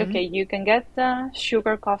okay, you can get the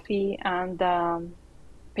sugar coffee and the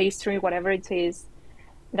pastry, whatever it is,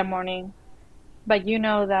 in the morning, but you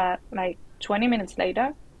know that like 20 minutes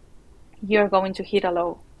later you're going to hit a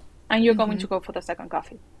low, and you're going to go for the second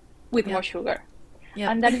coffee with more sugar.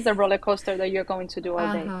 And that is the roller coaster that you're going to do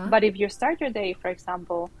all day. But if you start your day, for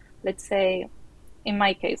example, let's say, in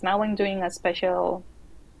my case, now I'm doing a special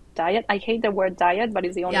diet. I hate the word diet, but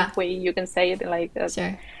it's the only way you can say it. Like,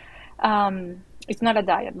 sure. It's not a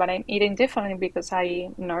diet, but I'm eating differently because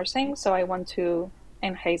I'm nursing. So I want to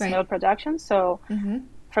and haze Right. meal production. So, Mm-hmm.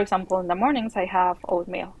 for example, in the mornings I have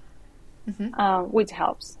oatmeal, which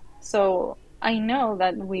helps. So I know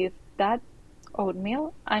that with that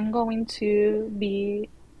oatmeal, I'm going to be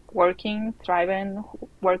working, thriving,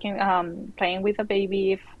 working, playing with a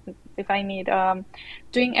baby if I need,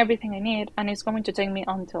 doing everything I need, and it's going to take me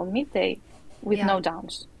until midday with Yeah. no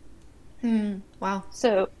downs. Wow.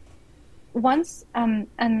 So once, and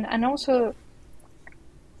also,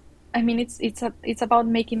 I mean, it's about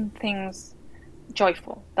making things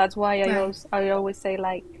joyful. That's why Right. I always say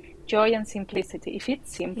like joy and simplicity. If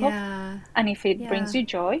it's simple Yeah. and if it brings Yeah. you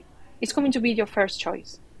joy, it's going to be your first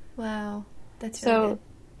choice. Wow. That's really good.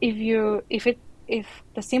 So if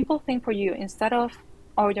the simple thing for you, instead of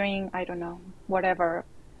ordering, I don't know, whatever,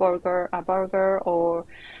 a burger, or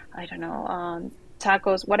I don't know,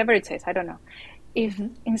 tacos, whatever it says, I don't know. If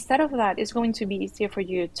instead of that, it's going to be easier for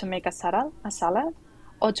you to make a salad,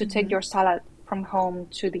 or to take your salad from home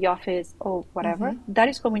to the office or whatever, that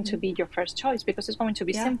is going to be your first choice because it's going to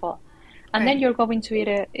be Yeah. simple. And then Right. you're going to eat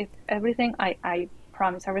it. If everything, I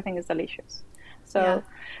promise, everything is delicious. Yeah. So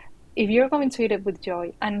if you're going to eat it with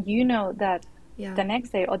joy, and you know that Yeah. the next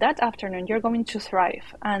day or that afternoon you're going to thrive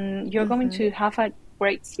and you're going to have a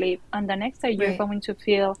great sleep, and the next day you're Right. going to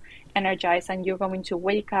feel energized and you're going to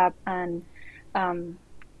wake up and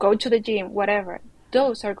go to the gym, whatever,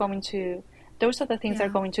 those are the things that are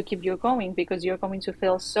Yeah. going to keep you going, because you're going to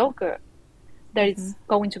feel so good that it's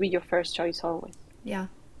going to be your first choice always. Yeah.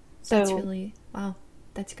 That's So really, wow.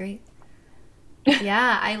 That's great.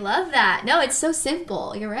 Yeah, I love that. No, it's so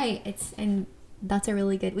simple. You're right. And that's a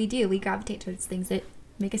really good, we gravitate towards things that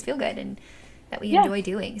make us feel good and that we yeah. enjoy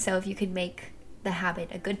doing. So if you could make the habit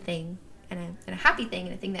a good thing and a happy thing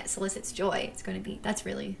and a thing that solicits joy, it's going to be, that's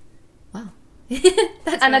really, wow.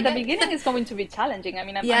 That's And really at the good. beginning it's going to be challenging. I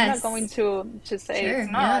mean, I'm Yes. not going to say Sure,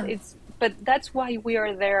 it's not. yeah. But that's why we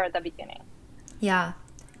are there at the beginning. Yeah.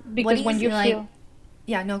 What Because do you when you feel like? feel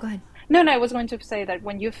Yeah, no, go ahead. no, I was going to say that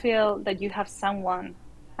when you feel that you have someone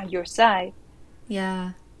at your side,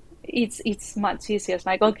 Yeah. it's much easier. It's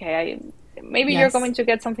like, okay, maybe you're Yes. going to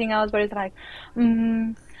get something else, but it's like,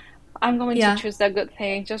 I'm going to Yeah. choose the good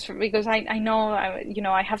thing just because I know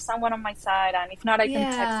I have someone on my side, and if not, I can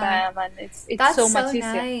text them, and it's That's so much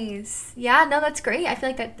easier. nice. Yeah, no, that's great. I feel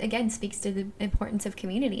like that again speaks to the importance of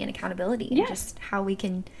community and accountability and Yes. just how we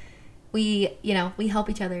help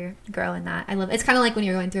each other grow in that. I love it. It's kind of like when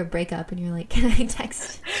you're going through a breakup and you're like, can I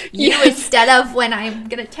text you Yes. instead of when I'm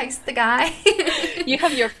going to text the guy? You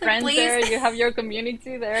have your friends Please. there, you have your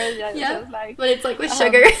community there. Yeah, Yeah. just like, But it's like with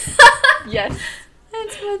sugar. yes,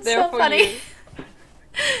 That's there so for funny. you.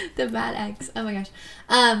 The bad ex. Oh my gosh.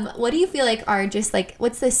 What do you feel like are just like,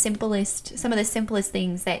 what's some of the simplest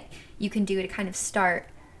things that you can do to kind of start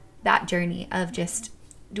that journey of just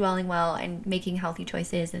dwelling well and making healthy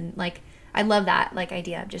choices? And like, I love that like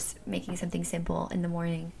idea of just making something simple in the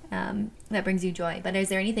morning that brings you joy. But is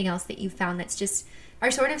there anything else that you found that's just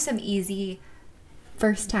are sort of some easy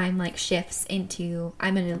first time like shifts into,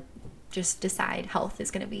 I'm going to just decide health is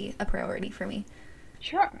going to be a priority for me?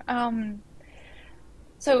 Sure.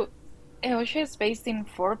 So Eosha is based in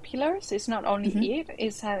 4 pillars. It's not only eat,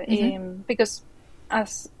 it's because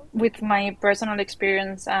as with my personal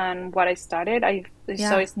experience and what I studied,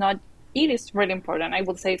 so it's not eat is really important. I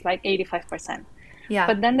would say it's like 85%. Yeah.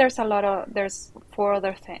 But then there's 4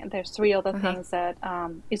 other things. There's 3 other things that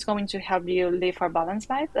is going to help you live a balanced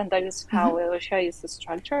life, and that is how Eosha is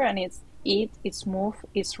structured. And it's eat, it's move,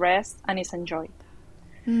 it's rest, and it's enjoy.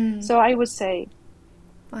 So I would say,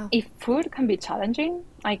 if food can be challenging,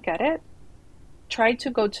 I get it. Try to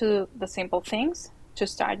go to the simple things to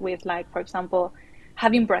start with, like, for example,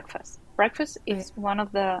 having breakfast. Breakfast is one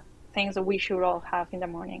of the things that we should all have in the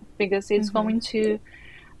morning, because it's going to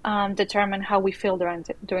determine how we feel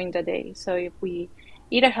during the day. So if we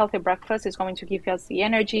eat a healthy breakfast, it's going to give us the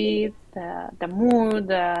energy, the mood,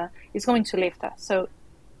 it's going to lift us. So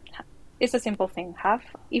it's a simple thing.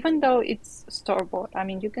 Even though it's store-bought, I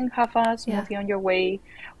mean, you can have a smoothie on your way,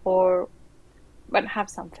 but have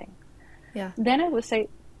something. Yeah. Then I would say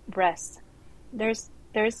rest. There's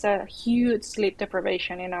a huge sleep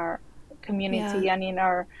deprivation in our community and in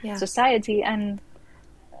our society, and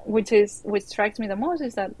which strikes me the most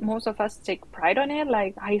is that most of us take pride on it.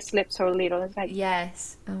 Like, I slept so little. It's like,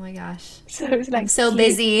 yes. Oh my gosh. So it's like, I'm so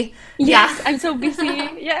busy. Yes, I'm so busy.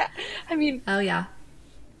 Yeah. I mean, oh yeah.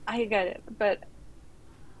 I get it, but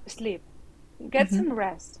sleep. Get some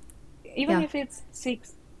rest. Even if it's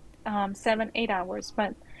 6, 7, 8 hours,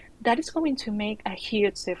 but that is going to make a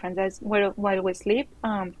huge difference. That's while we sleep,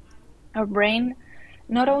 our brain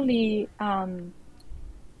not only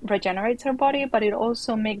regenerates our body, but it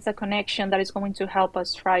also makes a connection that is going to help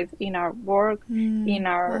us thrive in our work, in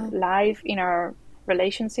our life, in our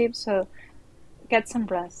relationships. So get some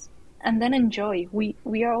rest and then enjoy.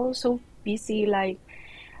 We are all so busy, like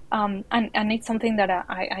and it's something that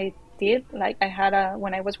I did. Like I had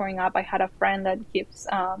when I was growing up, I had a friend that keeps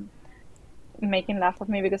making laugh of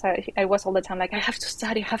me because I was all the time like, I have to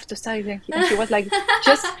study, and she was like,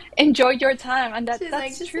 just enjoy your time. And that's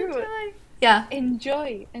like, true. Enjoy. Yeah,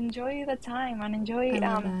 enjoy the time and enjoy.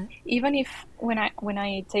 Even if when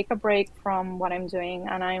I take a break from what I'm doing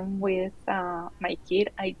and I'm with my kid,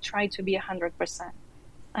 I try to be 100%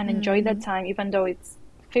 and enjoy that time, even though it's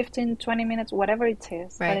 15-20 minutes, whatever it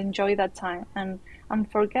is. But enjoy that time and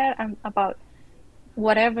forget about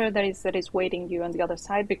whatever that is waiting you on the other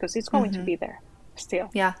side, because it's going to be there still.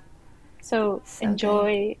 So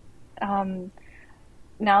enjoy.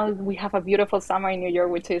 Now we have a beautiful summer in New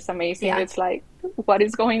York, which is amazing. It's like, what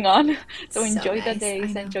is going on? So enjoy the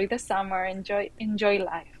days, enjoy the summer, enjoy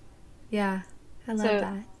life. I love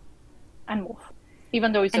that. And move,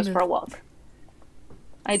 even though it's just for a walk.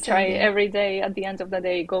 I try every day at the end of the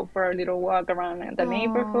day, go for a little walk around the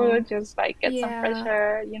neighborhood, just like get some fresh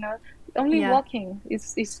air, only walking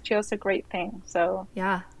is just a great thing. So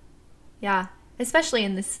especially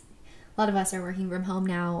in this, a lot of us are working from home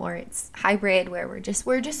now, or it's hybrid where we're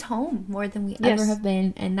just home more than we ever have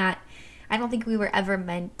been. And that, I don't think we were ever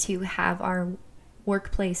meant to have our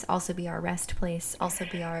workplace also be our rest place, also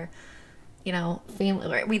be our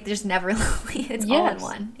family. We just never it's all in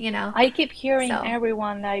one. I keep hearing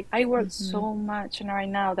everyone like, I work so much, and right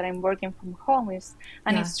now that I'm working from home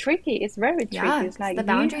it's tricky. It's very tricky. It's like the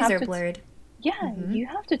boundaries are blurred. You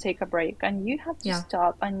have to take a break and you have to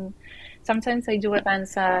stop. And sometimes I do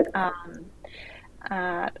events at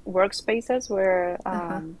workspaces where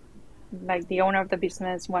like the owner of the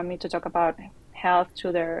business want me to talk about health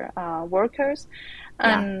to their workers,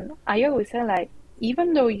 and I always say, like,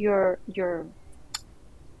 even though you're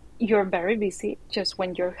very busy, just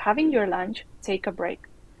when you're having your lunch, take a break.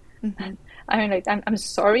 I mean, like, I'm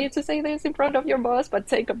sorry to say this in front of your boss, but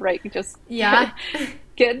take a break. Just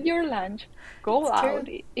get your lunch, go out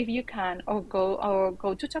if you can, or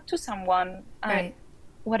go to talk to someone,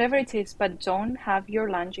 whatever it is. But don't have your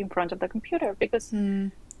lunch in front of the computer, because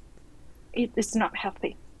it is not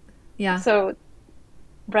healthy. So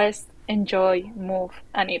rest, enjoy, move,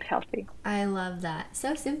 and eat healthy. I love that.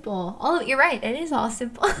 So simple. You're right. It is all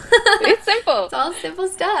simple. It's simple. It's all simple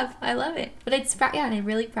stuff. I love it. But it's in a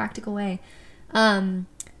really practical way.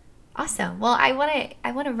 Awesome. Well, I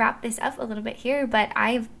want to wrap this up a little bit here, but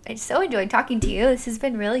I so enjoyed talking to you. This has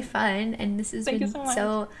been really fun, and this has been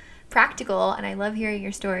so practical, and I love hearing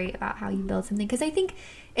your story about how you build something, because I think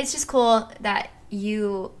it's just cool that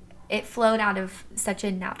it flowed out of such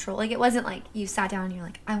a natural, like, it wasn't like you sat down and you're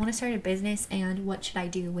like, I want to start a business and what should I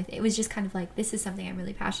do with it. It was just kind of like, this is something I'm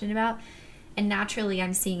really passionate about, and naturally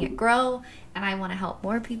I'm seeing it grow, and I want to help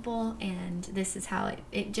more people, and this is how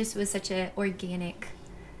it just was such a organic.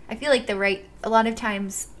 I feel like a lot of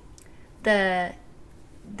times the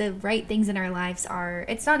right things in our lives are,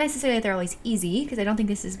 it's not necessarily that they're always easy, because I don't think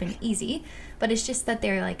this has been easy, but it's just that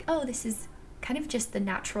they're like, oh, this is kind of just the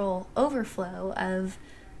natural overflow of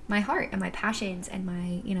my heart and my passions and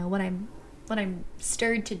my, what I'm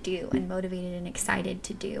stirred to do and motivated and excited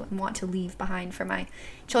to do and want to leave behind for my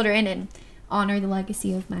children and honor the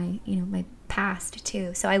legacy of my, my past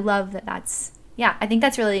too. So I love that. I think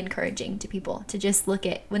that's really encouraging to people to just look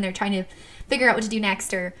at when they're trying to figure out what to do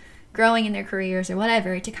next or growing in their careers or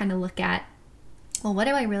whatever, to kind of look at, well, what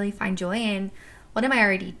do I really find joy in? What am I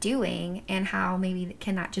already doing? And how maybe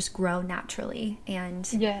can that just grow naturally and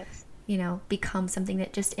become something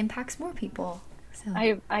that just impacts more people. So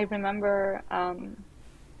I remember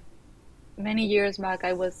many years back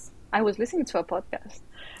I was listening to a podcast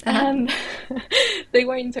and they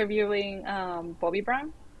were interviewing Bobby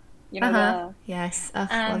Brown. Yes. Love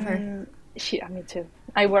her. Me too.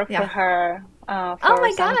 I work for her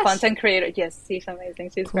for some content creator. Yes, she's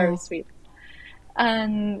amazing. She's very sweet.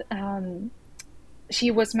 And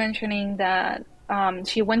she was mentioning that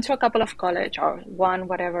she went to a couple of college or one,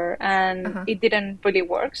 whatever, and it didn't really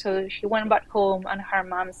work. So she went back home and her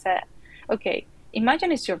mom said, okay,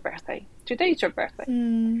 imagine it's your birthday. Today is your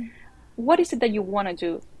birthday. What is it that you want to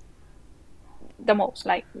do the most?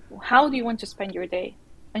 Like, how do you want to spend your day?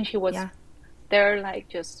 And she was there, like,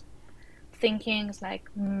 just thinking, it's like,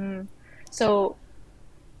 So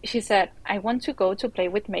she said, I want to go to play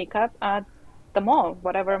with makeup at the mall,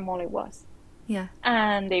 whatever mall it was.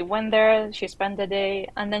 And they went there, she spent the day,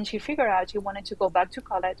 and then she figured out she wanted to go back to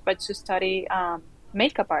college, but to study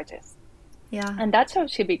makeup artist. Yeah. And that's how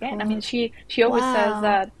she began. Cool. I mean, she always says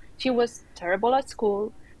that she was terrible at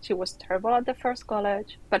school, she was terrible at the first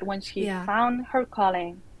college, but when she found her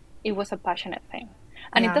calling, it was a passionate thing.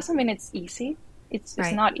 And it doesn't mean it's easy. It's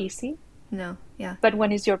not easy. No, yeah. But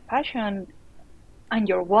when it's your passion and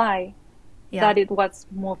your why, that is what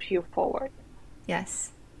moves you forward.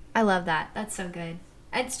 Yes. I love that. That's so good.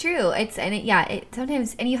 It's true.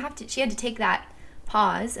 Sometimes, and she had to take that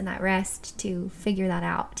pause and that rest to figure that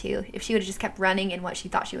out too. If she would have just kept running in what she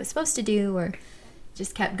thought she was supposed to do, or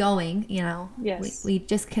just kept going, you know, we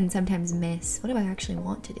just can sometimes miss, what do I actually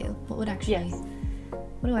want to do? What do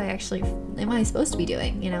I actually am I supposed to be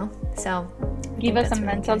doing, you know? So give us a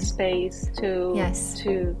mental space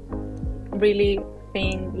to really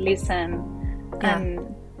listen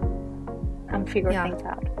and figure things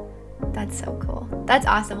out. That's so cool. That's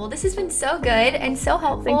awesome. Well, this has been so good and so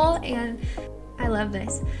helpful, and I love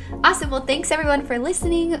this. Awesome. Well, thanks everyone for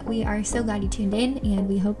listening. We are so glad you tuned in, and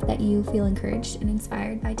we hope that you feel encouraged and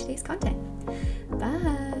inspired by today's content.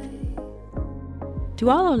 Bye. To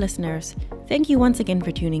all our listeners, thank you once again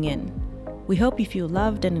for tuning in. We hope you feel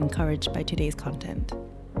loved and encouraged by today's content.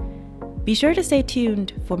 Be sure to stay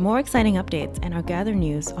tuned for more exciting updates and our Gather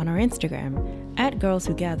news on our Instagram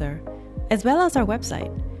 @GirlsWhoGather, as well as our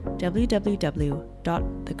website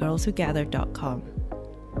www.thegirlswhogather.com.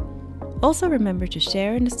 Also remember to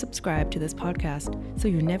share and subscribe to this podcast so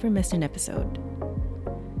you never miss an episode.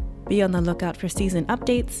 Be on the lookout for season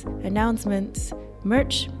updates, announcements,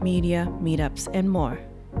 merch, media, meetups, and more.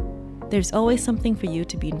 There's always something for you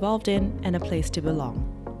to be involved in and a place to belong.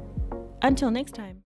 Until next time.